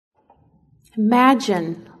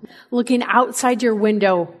Imagine looking outside your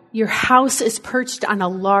window. Your house is perched on a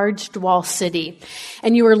large walled city,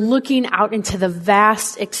 and you are looking out into the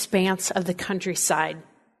vast expanse of the countryside.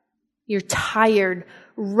 You're tired,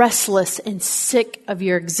 restless, and sick of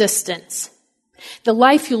your existence. The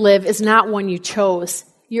life you live is not one you chose.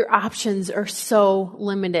 Your options are so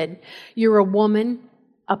limited. You're a woman,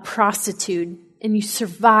 a prostitute, and you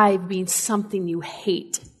survive being something you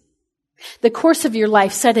hate. The course of your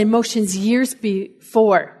life set in motion years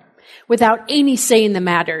before, without any say in the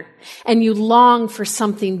matter, and you long for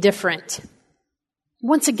something different.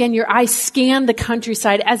 Once again, your eyes scan the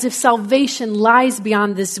countryside as if salvation lies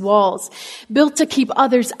beyond these walls, built to keep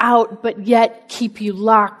others out, but yet keep you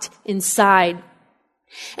locked inside.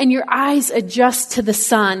 And your eyes adjust to the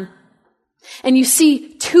sun, and you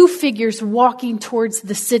see two figures walking towards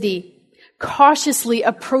the city, cautiously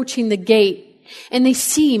approaching the gate, and they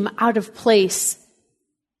seem out of place.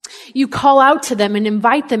 You call out to them and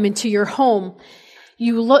invite them into your home.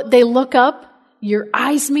 They look up, your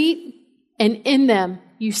eyes meet, and in them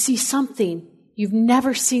you see something you've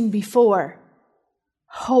never seen before.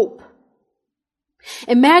 Hope.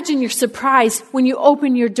 Imagine your surprise when you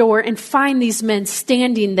open your door and find these men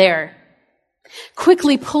standing there.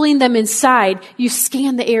 Quickly pulling them inside, you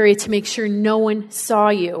scan the area to make sure no one saw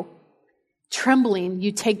you. Trembling,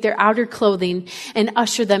 you take their outer clothing and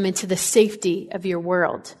usher them into the safety of your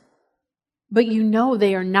world. But you know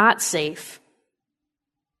they are not safe.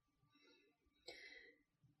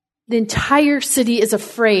 The entire city is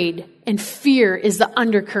afraid, and fear is the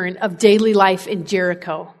undercurrent of daily life in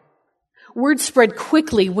Jericho. Word spread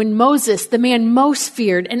quickly when Moses, the man most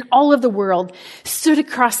feared in all of the world, stood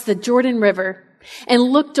across the Jordan River and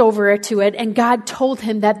looked over to it, and God told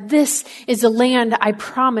him that this is the land I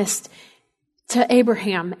promised to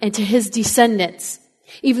Abraham and to his descendants,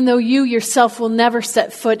 even though you yourself will never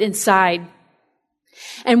set foot inside.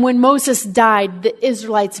 And when Moses died, the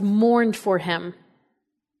Israelites mourned for him.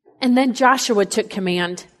 And then Joshua took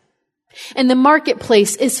command. And the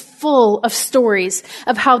marketplace is full of stories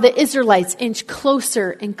of how the Israelites inch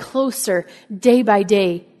closer and closer day by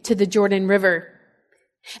day to the Jordan River.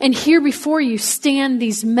 And here before you stand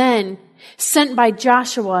these men sent by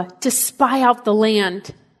Joshua to spy out the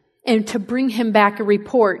land and to bring him back a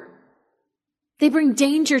report. They bring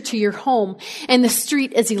danger to your home, and the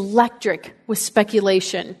street is electric with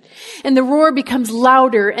speculation. And the roar becomes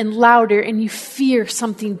louder and louder, and you fear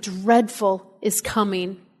something dreadful is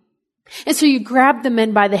coming. And so you grab the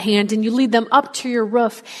men by the hand, and you lead them up to your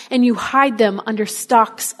roof, and you hide them under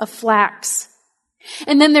stalks of flax.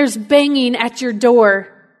 And then there's banging at your door.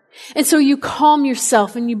 And so you calm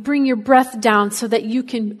yourself, and you bring your breath down so that you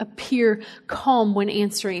can appear calm when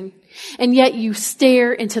answering. And yet you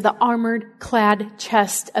stare into the armored-clad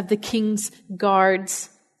chest of the king's guards.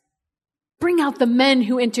 Bring out the men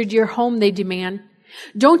who entered your home, they demand.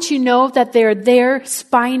 Don't you know that they're there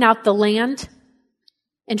spying out the land?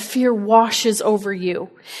 And fear washes over you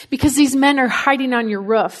because these men are hiding on your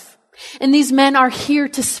roof. And these men are here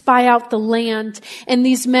to spy out the land. And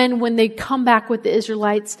these men, when they come back with the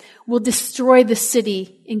Israelites, will destroy the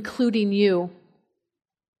city, including you.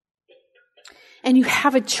 And you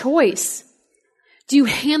have a choice. Do you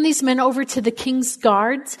hand these men over to the king's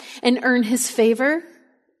guards and earn his favor?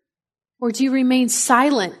 Or do you remain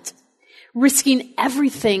silent, risking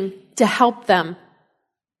everything to help them?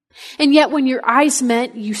 And yet when your eyes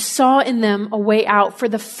met, you saw in them a way out. For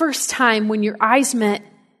the first time, when your eyes met,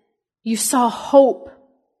 you saw hope.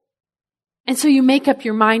 And so you make up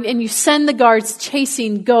your mind and you send the guards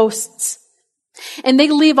chasing ghosts. And they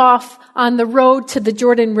leave off on the road to the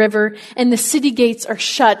Jordan River, and the city gates are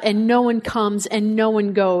shut, and no one comes and no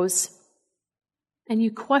one goes. And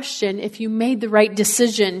you question if you made the right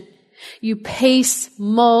decision. You pace,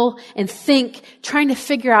 mull, and think, trying to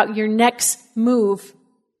figure out your next move.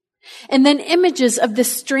 And then images of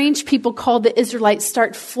this strange people called the Israelites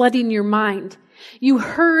start flooding your mind. You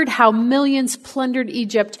heard how millions plundered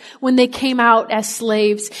Egypt when they came out as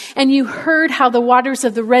slaves. And you heard how the waters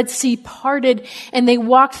of the Red Sea parted and they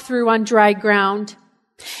walked through on dry ground.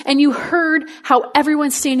 And you heard how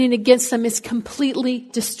everyone standing against them is completely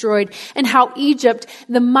destroyed. And how Egypt,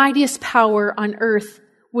 the mightiest power on earth,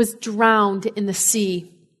 was drowned in the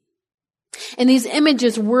sea. And these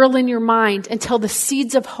images whirl in your mind until the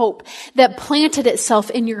seeds of hope that planted itself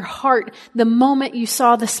in your heart the moment you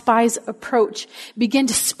saw the spies approach begin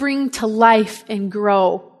to spring to life and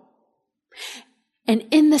grow. And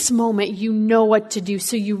in this moment, you know what to do.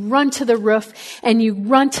 So you run to the roof and you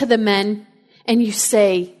run to the men and you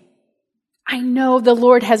say, I know the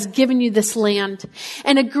Lord has given you this land,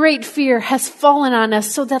 and a great fear has fallen on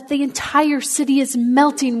us so that the entire city is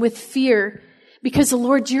melting with fear, because the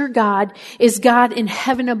Lord your God is God in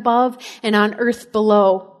heaven above and on earth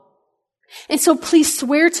below. And so please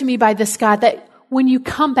swear to me by this God that when you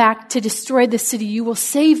come back to destroy the city, you will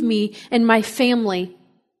save me and my family.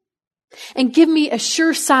 And give me a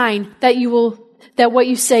sure sign that what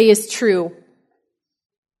you say is true.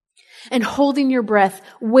 And holding your breath,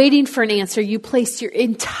 waiting for an answer, you place your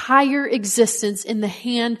entire existence in the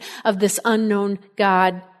hand of this unknown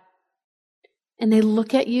God. And they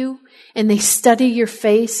look at you and they study your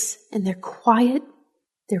face and they're quiet,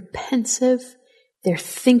 they're pensive, they're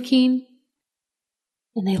thinking,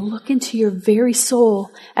 and they look into your very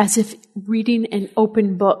soul as if reading an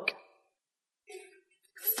open book.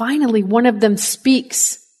 Finally, one of them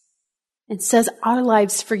speaks and says, "Our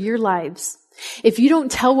lives for your lives. If you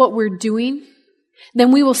don't tell what we're doing,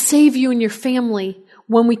 then we will save you and your family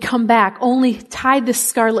when we come back. Only tie the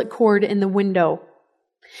scarlet cord in the window."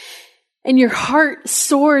 And your heart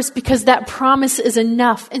soars because that promise is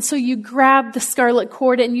enough. And so you grab the scarlet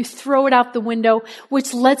cord and you throw it out the window,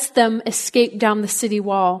 which lets them escape down the city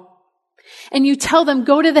wall. And you tell them,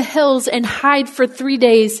 "Go to the hills and hide for 3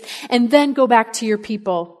 days and then go back to your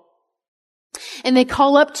people." And they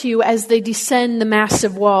call up to you as they descend the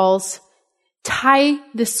massive walls. Tie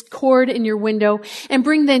this cord in your window and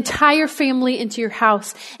bring the entire family into your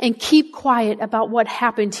house and keep quiet about what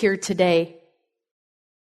happened here today.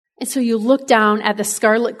 And so you look down at the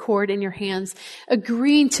scarlet cord in your hands,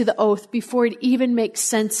 agreeing to the oath before it even makes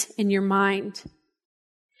sense in your mind.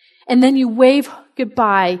 And then you wave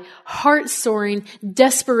goodbye, heart soaring,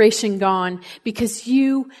 desperation gone, because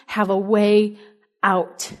you have a way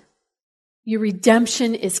out. Your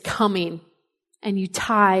redemption is coming, and you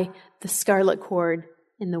tie the scarlet cord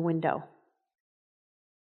in the window.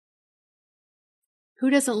 Who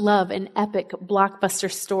doesn't love an epic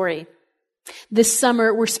blockbuster story? This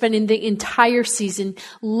summer, we're spending the entire season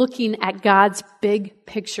looking at God's big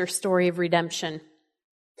picture story of redemption.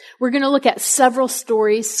 We're going to look at several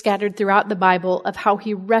stories scattered throughout the Bible of how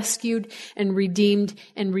he rescued and redeemed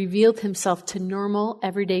and revealed himself to normal,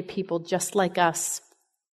 everyday people just like us.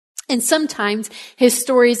 And sometimes his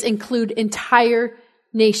stories include entire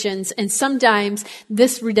nations, and sometimes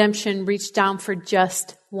this redemption reached down for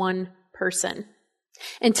just one person.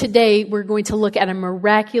 And today we're going to look at a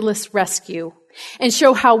miraculous rescue and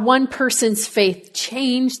show how one person's faith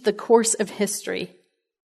changed the course of history.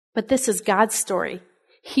 But this is God's story.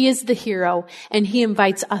 He is the hero, and he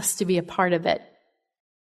invites us to be a part of it.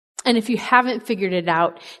 And if you haven't figured it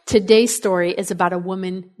out, today's story is about a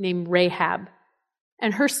woman named Rahab.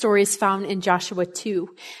 And her story is found in Joshua 2.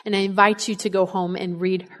 And I invite you to go home and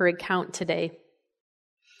read her account today.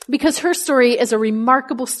 Because her story is a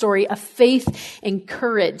remarkable story of faith and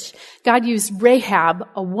courage. God used Rahab,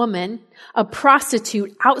 a woman, a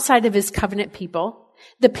prostitute outside of his covenant people,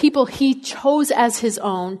 the people he chose as his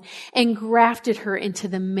own, and grafted her into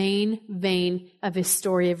the main vein of his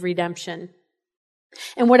story of redemption.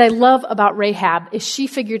 And what I love about Rahab is she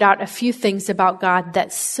figured out a few things about God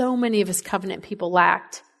that so many of his covenant people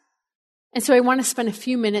lacked. And so I want to spend a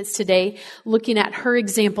few minutes today looking at her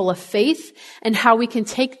example of faith and how we can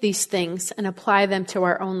take these things and apply them to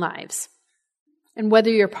our own lives. And whether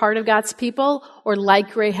you're part of God's people or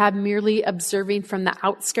like Rahab merely observing from the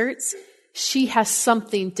outskirts, she has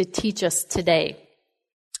something to teach us today.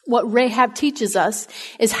 What Rahab teaches us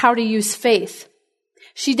is how to use faith.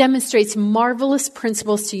 She demonstrates marvelous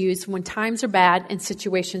principles to use when times are bad and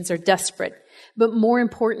situations are desperate. But more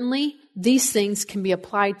importantly, these things can be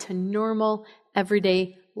applied to normal,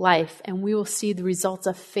 everyday life, and we will see the results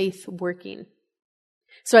of faith working.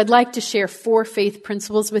 So I'd like to share 4 faith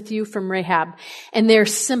principles with you from Rahab, and they're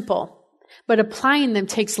simple, but applying them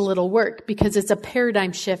takes a little work because it's a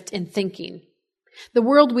paradigm shift in thinking. The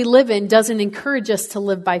world we live in doesn't encourage us to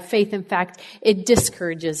live by faith. In fact, it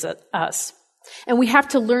discourages us. And we have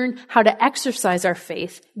to learn how to exercise our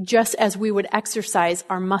faith just as we would exercise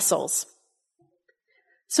our muscles.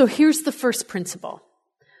 So here's the first principle.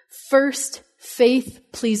 First, faith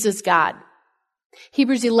pleases God.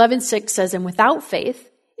 Hebrews 11:6 says, "And without faith,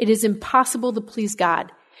 it is impossible to please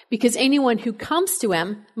God, because anyone who comes to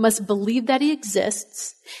him must believe that he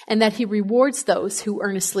exists and that he rewards those who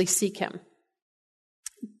earnestly seek him."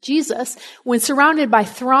 Jesus, when surrounded by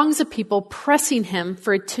throngs of people pressing him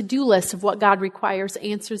for a to-do list of what God requires,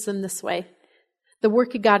 answers them this way. The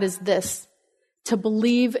work of God is this, to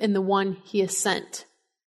believe in the one he has sent.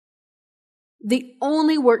 The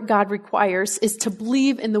only work God requires is to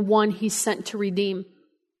believe in the one he sent to redeem.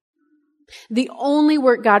 The only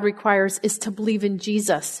work God requires is to believe in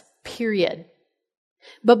Jesus, period.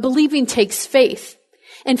 But believing takes faith,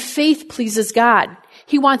 and faith pleases God.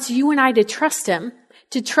 He wants you and I to trust him,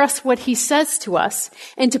 to trust what he says to us,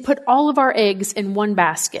 and to put all of our eggs in one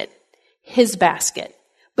basket, his basket.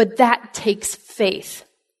 But that takes faith.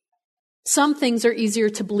 Some things are easier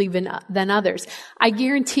to believe in than others. I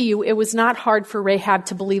guarantee you it was not hard for Rahab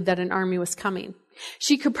to believe that an army was coming.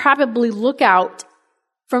 She could probably look out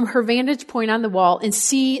from her vantage point on the wall and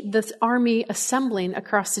see this army assembling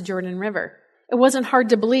across the Jordan River. It wasn't hard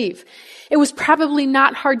to believe. It was probably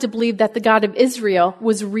not hard to believe that the God of Israel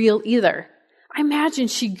was real either. I imagine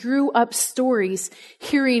she grew up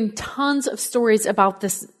hearing tons of stories about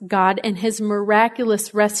this God and his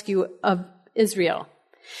miraculous rescue of Israel.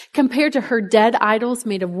 Compared to her dead idols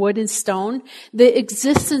made of wood and stone, the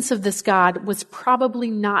existence of this God was probably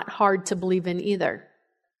not hard to believe in either.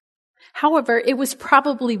 However, it was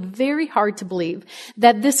probably very hard to believe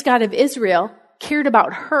that this God of Israel cared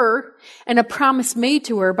about her and a promise made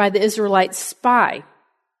to her by the Israelite spy.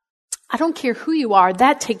 I don't care who you are,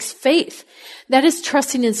 that takes faith. That is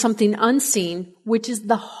trusting in something unseen, which is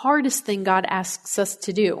the hardest thing God asks us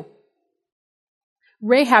to do.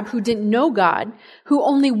 Rahab, who didn't know God, who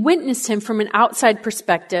only witnessed him from an outside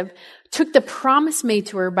perspective, took the promise made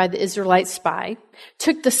to her by the Israelite spy,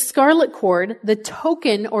 took the scarlet cord, the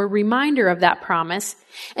token or reminder of that promise,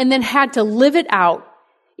 and then had to live it out,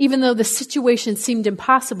 even though the situation seemed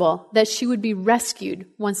impossible, that she would be rescued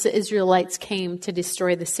once the Israelites came to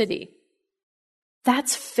destroy the city.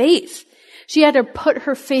 That's faith. She had to put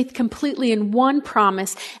her faith completely in one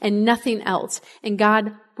promise and nothing else, and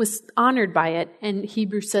God was honored by it, and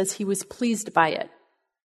Hebrews says he was pleased by it.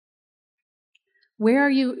 Where are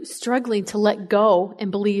you struggling to let go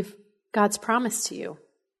and believe God's promise to you?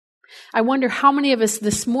 I wonder how many of us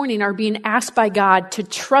this morning are being asked by God to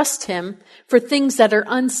trust him for things that are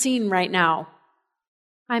unseen right now.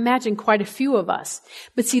 I imagine quite a few of us.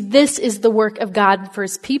 But see, this is the work of God for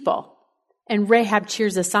his people, and Rahab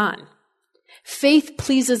cheers us on. Faith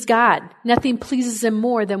pleases God. Nothing pleases him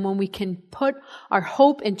more than when we can put our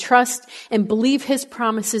hope and trust and believe his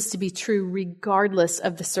promises to be true regardless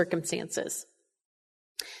of the circumstances.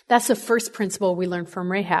 That's the first principle we learn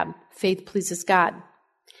from Rahab. Faith pleases God.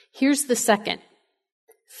 Here's the second.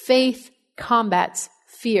 Faith combats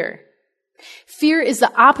fear. Fear is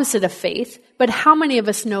the opposite of faith, but how many of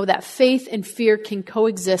us know that faith and fear can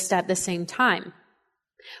coexist at the same time?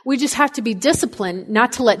 We just have to be disciplined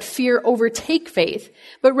not to let fear overtake faith,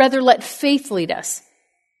 but rather let faith lead us.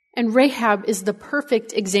 And Rahab is the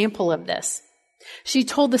perfect example of this. She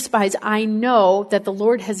told the spies, I know that the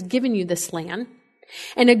Lord has given you this land,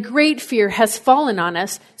 and a great fear has fallen on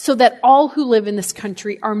us, so that all who live in this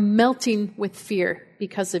country are melting with fear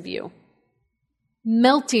because of you.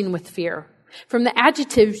 Melting with fear. From the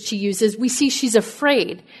adjective she uses, we see she's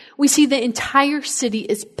afraid. We see the entire city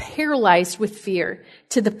is paralyzed with fear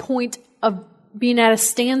to the point of being at a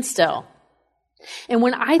standstill. And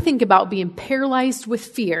when I think about being paralyzed with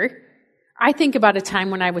fear, I think about a time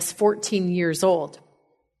when I was 14 years old.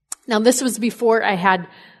 Now, this was before I had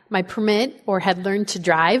my permit or had learned to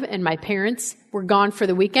drive, and my parents were gone for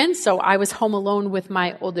the weekend, so I was home alone with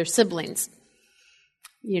my older siblings.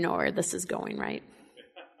 You know where this is going, right?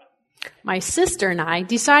 My sister and I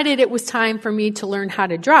decided it was time for me to learn how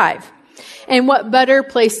to drive. And what better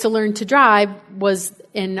place to learn to drive was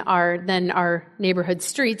than our neighborhood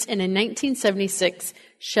streets in a 1976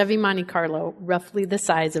 Chevy Monte Carlo, roughly the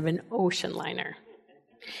size of an ocean liner.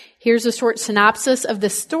 Here's a short synopsis of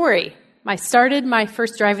this story. I started my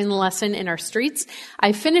first driving lesson in our streets.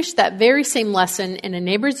 I finished that very same lesson in a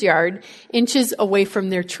neighbor's yard, inches away from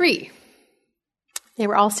their tree. They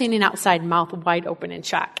were all standing outside, mouth wide open in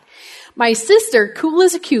shock. My sister, cool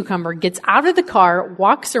as a cucumber, gets out of the car,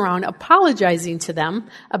 walks around apologizing to them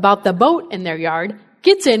about the boat in their yard,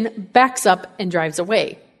 gets in, backs up, and drives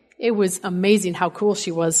away. It was amazing how cool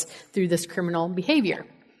she was through this criminal behavior.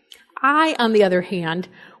 I, on the other hand,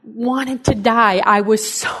 wanted to die. I was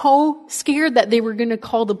so scared that they were going to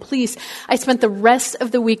call the police. I spent the rest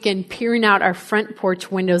of the weekend peering out our front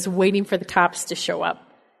porch windows waiting for the cops to show up.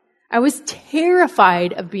 I was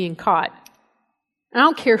terrified of being caught. I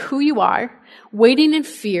don't care who you are, waiting in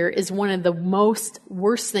fear is one of the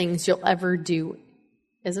worst things you'll ever do,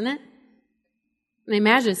 isn't it? And I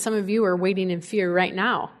imagine some of you are waiting in fear right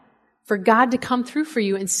now for God to come through for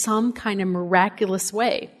you in some kind of miraculous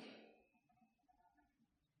way.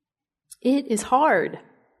 It is hard.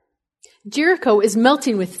 Jericho is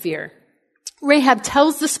melting with fear. Rahab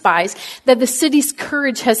tells the spies that the city's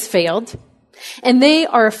courage has failed, and they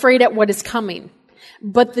are afraid at what is coming.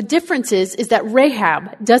 But the difference is that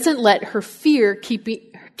Rahab doesn't let her fear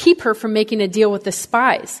keep her from making a deal with the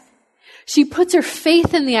spies. She puts her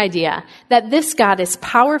faith in the idea that this God is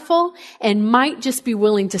powerful and might just be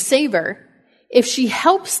willing to save her if she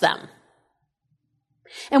helps them.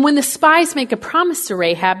 And when the spies make a promise to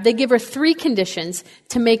Rahab, they give her 3 conditions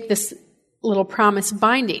to make this little promise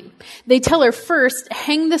binding. They tell her first,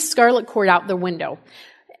 hang the scarlet cord out the window.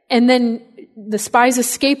 And then the spies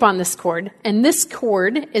escape on this cord. And this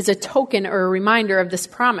cord is a token or a reminder of this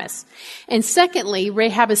promise. And secondly,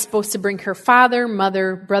 Rahab is supposed to bring her father,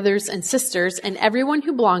 mother, brothers, and sisters, and everyone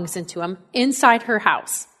who belongs into him inside her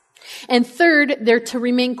house. And third, they're to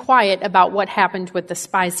remain quiet about what happened with the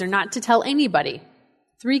spies. They're not to tell anybody.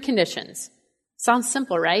 3 conditions. Sounds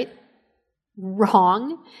simple, right?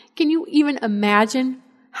 Wrong. Can you even imagine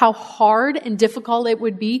how hard and difficult it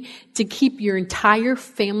would be to keep your entire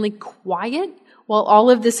family quiet while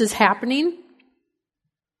all of this is happening?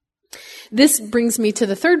 This brings me to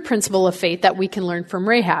the third principle of faith that we can learn from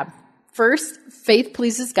Rahab. First, faith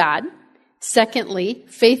pleases God. Secondly,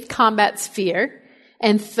 faith combats fear.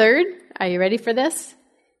 And third, are you ready for this?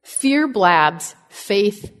 Fear blabs,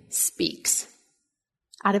 faith speaks.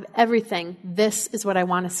 Out of everything, this is what I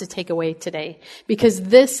want us to take away today, because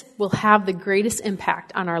this will have the greatest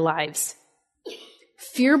impact on our lives.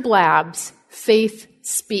 Fear blabs, faith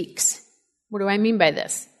speaks. What do I mean by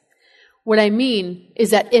this? What I mean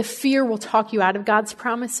is that if fear will talk you out of God's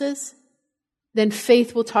promises, then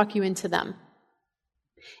faith will talk you into them.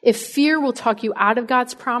 If fear will talk you out of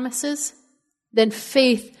God's promises, then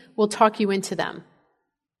faith will talk you into them.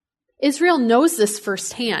 Israel knows this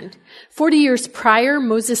firsthand. 40 years prior,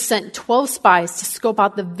 Moses sent 12 spies to scope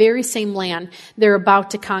out the very same land they're about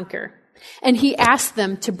to conquer. And he asked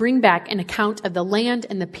them to bring back an account of the land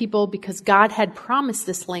and the people because God had promised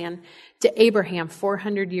this land to Abraham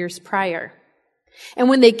 400 years prior. And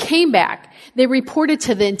when they came back, they reported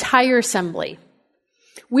to the entire assembly,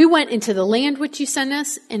 "We went into the land which you sent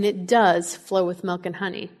us, and it does flow with milk and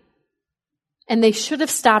honey." And they should have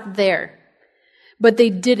stopped there. But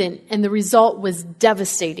they didn't, and the result was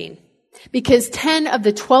devastating because 10 of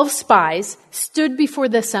the 12 spies stood before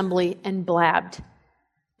the assembly and blabbed.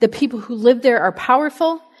 The people who live there are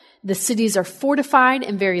powerful, the cities are fortified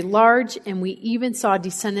and very large, and we even saw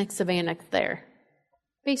descendants of Anak there.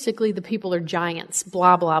 Basically, the people are giants,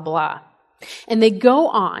 blah, blah, blah. And they go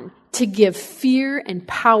on to give fear and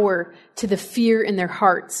power to the fear in their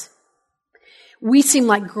hearts. We seem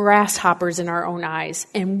like grasshoppers in our own eyes,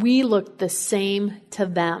 and we look the same to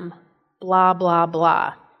them. Blah, blah,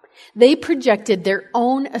 blah. They projected their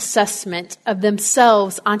own assessment of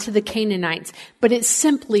themselves onto the Canaanites, but it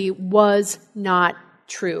simply was not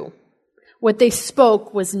true. What they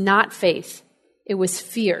spoke was not faith. It was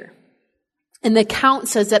fear. And the account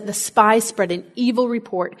says that the spies spread an evil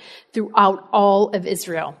report throughout all of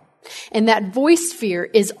Israel. And that voiced fear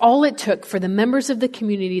is all it took for the members of the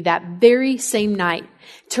community that very same night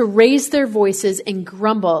to raise their voices and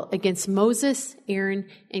grumble against Moses, Aaron,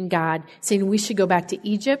 and God, saying we should go back to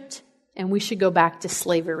Egypt and we should go back to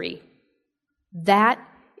slavery. That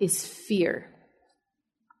is fear.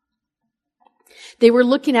 They were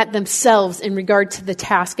looking at themselves in regard to the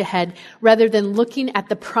task ahead rather than looking at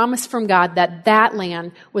the promise from God that that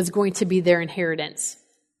land was going to be their inheritance.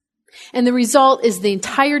 And the result is the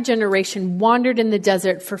entire generation wandered in the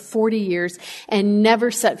desert for 40 years and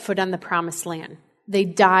never set foot on the promised land. They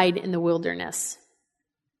died in the wilderness.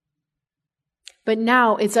 But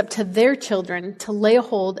now it's up to their children to lay a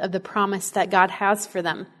hold of the promise that God has for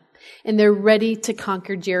them. And they're ready to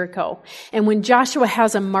conquer Jericho. And when Joshua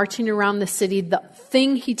has them marching around the city, the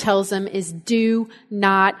thing he tells them is do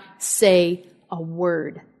not say a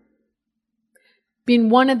word. Being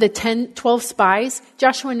one of the 12 spies,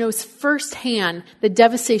 Joshua knows firsthand the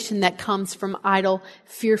devastation that comes from idle,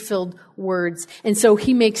 fear-filled words. And so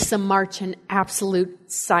he makes them march in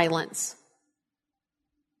absolute silence.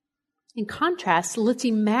 In contrast, let's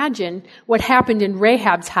imagine what happened in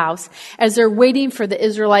Rahab's house as they're waiting for the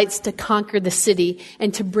Israelites to conquer the city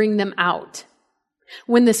and to bring them out.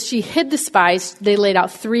 When she hid the spies, they laid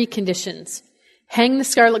out 3 conditions. Hang the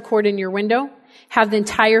scarlet cord in your window, have the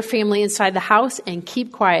entire family inside the house, and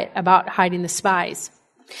keep quiet about hiding the spies.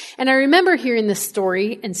 And I remember hearing this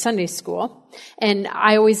story in Sunday school, and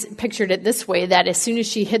I always pictured it this way, that as soon as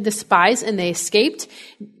she hid the spies and they escaped,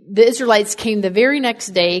 the Israelites came the very next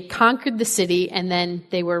day, conquered the city, and then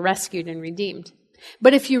they were rescued and redeemed.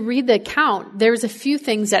 But if you read the account, there's a few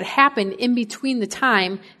things that happened in between the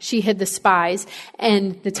time she hid the spies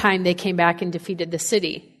and the time they came back and defeated the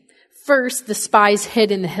city. First, the spies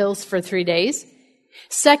hid in the hills for 3 days.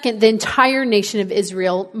 Second, the entire nation of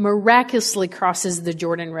Israel miraculously crosses the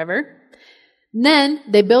Jordan River. Then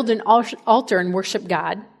they build an altar and worship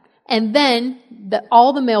God. And then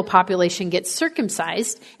all the male population gets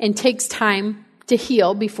circumcised and takes time to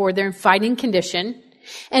heal before they're in fighting condition.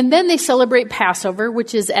 And then they celebrate Passover,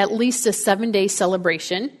 which is at least a 7-day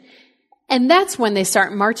celebration. And that's when they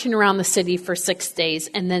start marching around the city for 6 days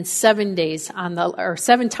and then 7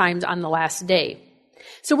 times on the last day.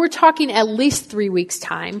 So we're talking at least 3 weeks'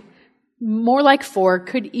 time, more like 4,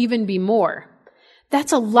 could even be more.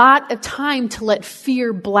 That's a lot of time to let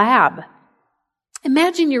fear blab.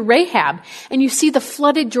 Imagine you're Rahab and you see the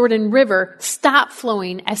flooded Jordan River stop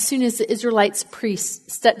flowing as soon as the Israelites'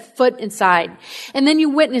 priests set foot inside. And then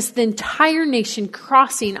you witness the entire nation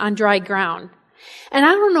crossing on dry ground. And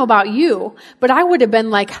I don't know about you, but I would have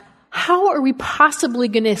been like, how are we possibly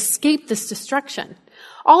going to escape this destruction?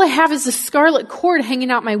 All I have is a scarlet cord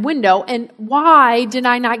hanging out my window, and why did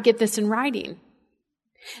I not get this in writing?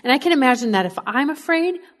 And I can imagine that if I'm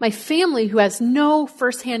afraid, my family, who has no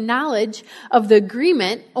firsthand knowledge of the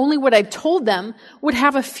agreement, only what I've told them, would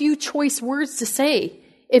have a few choice words to say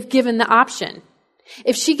if given the option.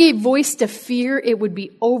 If she gave voice to fear, it would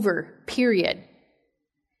be over, period.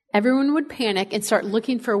 Everyone would panic and start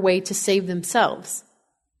looking for a way to save themselves.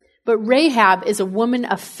 But Rahab is a woman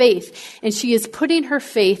of faith, and she is putting her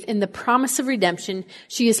faith in the promise of redemption.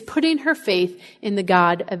 She is putting her faith in the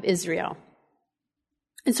God of Israel.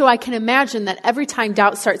 And so I can imagine that every time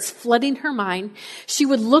doubt starts flooding her mind, she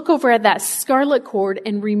would look over at that scarlet cord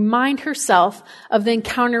and remind herself of the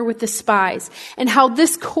encounter with the spies and how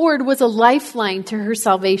this cord was a lifeline to her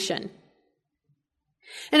salvation.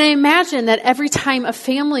 And I imagine that every time a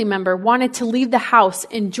family member wanted to leave the house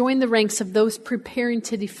and join the ranks of those preparing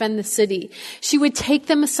to defend the city, she would take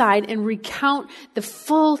them aside and recount the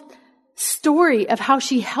full story of how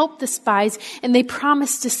she helped the spies and they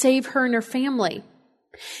promised to save her and her family.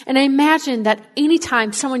 And I imagine that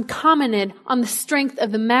anytime someone commented on the strength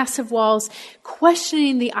of the massive walls,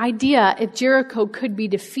 questioning the idea if Jericho could be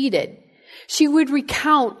defeated, she would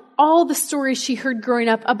recount all the stories she heard growing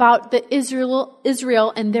up about the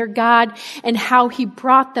Israel and their God and how he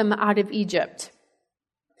brought them out of Egypt.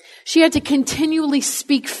 She had to continually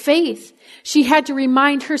speak faith. She had to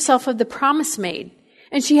remind herself of the promise made,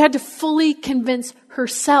 and she had to fully convince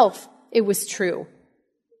herself it was true.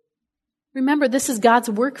 Remember, this is God's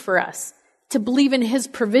work for us, to believe in his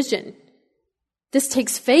provision. This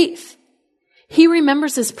takes faith. He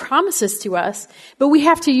remembers his promises to us, but we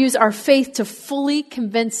have to use our faith to fully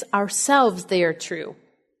convince ourselves they are true.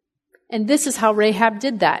 And this is how Rahab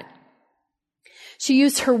did that. She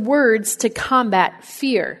used her words to combat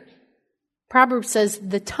fear. Proverbs says,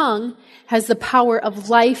 the tongue has the power of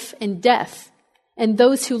life and death, and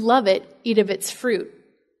those who love it eat of its fruit.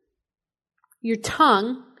 Your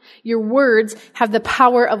tongue, your words have the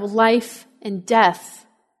power of life and death.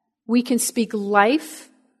 We can speak life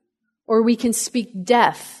or we can speak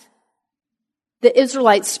death. The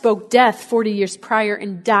Israelites spoke death 40 years prior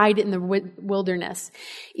and died in the wilderness,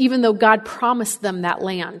 even though God promised them that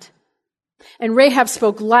land. And Rahab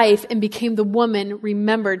spoke life and became the woman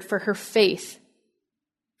remembered for her faith.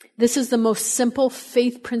 This is the most simple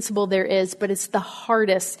faith principle there is, but it's the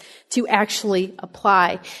hardest to actually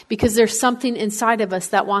apply because there's something inside of us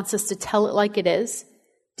that wants us to tell it like it is,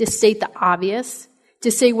 to state the obvious,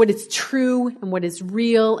 to say what is true and what is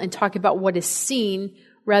real and talk about what is seen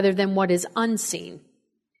rather than what is unseen.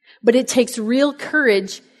 But it takes real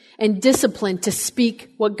courage and discipline to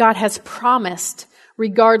speak what God has promised,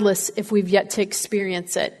 regardless if we've yet to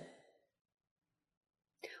experience it.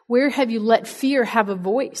 Where have you let fear have a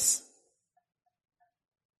voice?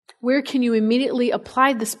 Where can you immediately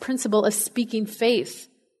apply this principle of speaking faith?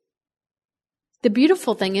 The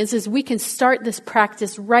beautiful thing is we can start this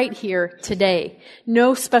practice right here today.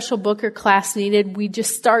 No special book or class needed. We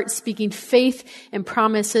just start speaking faith and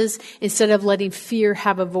promises instead of letting fear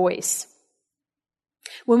have a voice.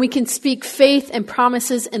 When we can speak faith and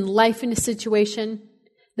promises in life in a situation,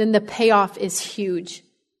 then the payoff is huge,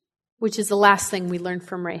 which is the last thing we learned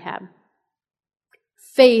from Rahab.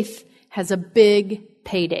 Faith has a big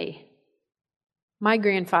payday. My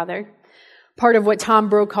grandfather, part of what Tom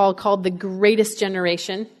Brokaw called the greatest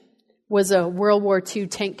generation, was a World War II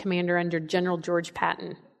tank commander under General George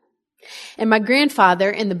Patton. And my grandfather,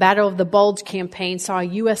 in the Battle of the Bulge campaign, saw a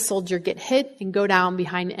U.S. soldier get hit and go down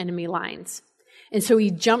behind enemy lines. And so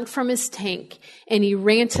he jumped from his tank and he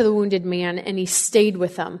ran to the wounded man and he stayed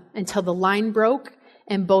with him until the line broke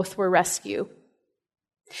and both were rescued.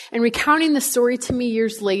 And recounting the story to me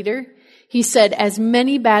years later, he said as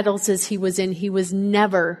many battles as he was in, he was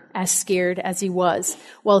never as scared as he was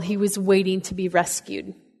while he was waiting to be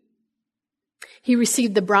rescued. He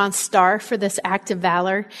received the Bronze Star for this act of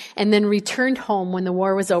valor and then returned home when the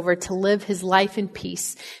war was over to live his life in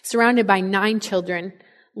peace, surrounded by 9 children,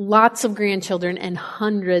 lots of grandchildren, and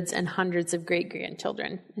hundreds of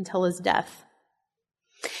great-grandchildren until his death.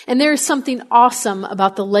 And there is something awesome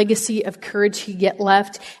about the legacy of courage he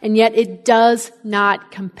left, and yet it does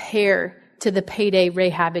not compare to the payday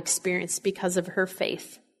Rahab experienced because of her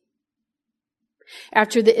faith.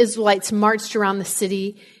 After the Israelites marched around the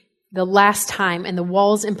city the last time and the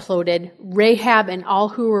walls imploded, Rahab and all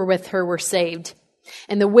who were with her were saved.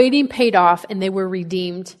 And the waiting paid off and they were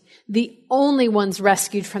redeemed, the only ones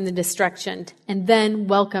rescued from the destruction and then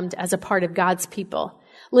welcomed as a part of God's people,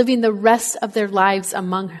 living the rest of their lives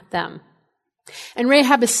among them. And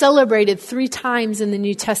Rahab is celebrated 3 times in the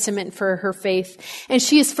New Testament for her faith, and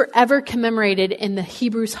she is forever commemorated in the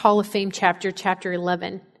Hebrews Hall of Fame chapter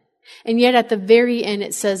 11. And yet at the very end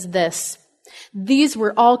it says this: these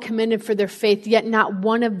were all commended for their faith, yet not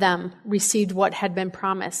one of them received what had been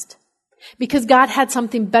promised. Because God had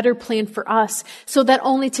something better planned for us, so that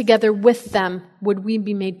only together with them would we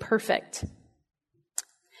be made perfect.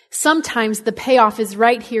 Sometimes the payoff is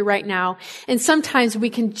right here, right now, and sometimes we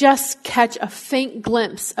can just catch a faint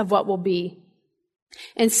glimpse of what will be.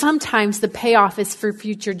 And sometimes the payoff is for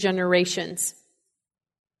future generations.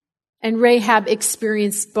 And Rahab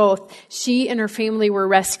experienced both. She and her family were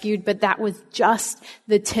rescued, but that was just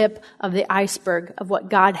the tip of the iceberg of what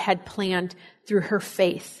God had planned through her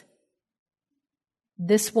faith.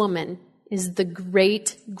 This woman is the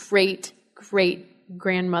great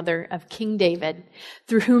grandmother of King David,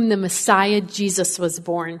 through whom the Messiah Jesus was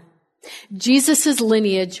born. Jesus'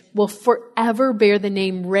 lineage will forever bear the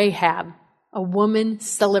name Rahab, a woman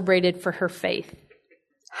celebrated for her faith.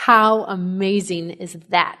 How amazing is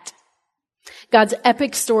that? God's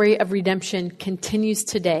epic story of redemption continues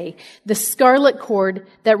today. The scarlet cord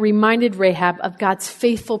that reminded Rahab of God's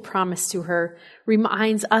faithful promise to her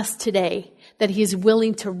reminds us today that he is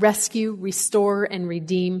willing to rescue, restore, and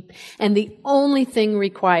redeem. And the only thing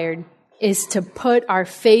required is to put our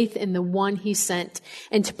faith in the one he sent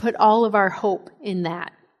and to put all of our hope in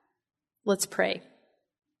that. Let's pray.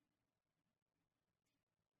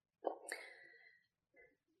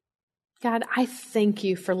 God, I thank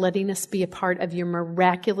you for letting us be a part of your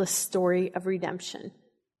miraculous story of redemption.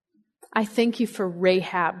 I thank you for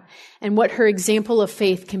Rahab and what her example of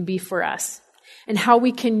faith can be for us, and how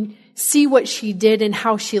we can see what she did and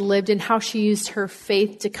how she lived and how she used her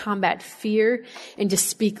faith to combat fear and to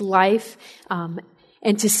speak life,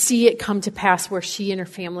 and to see it come to pass where she and her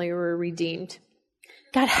family were redeemed.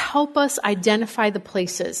 God, help us identify the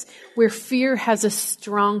places where fear has a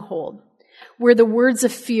stronghold, where the words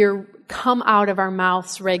of fear come out of our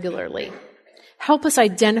mouths regularly. Help us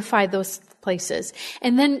identify those places.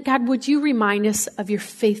 And then, God, would you remind us of your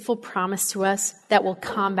faithful promise to us that will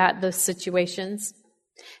combat those situations?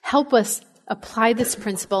 Help us apply this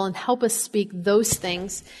principle and help us speak those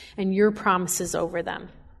things and your promises over them.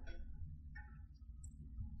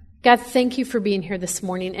 God, thank you for being here this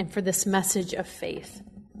morning and for this message of faith.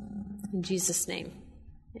 In Jesus' name,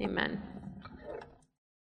 amen.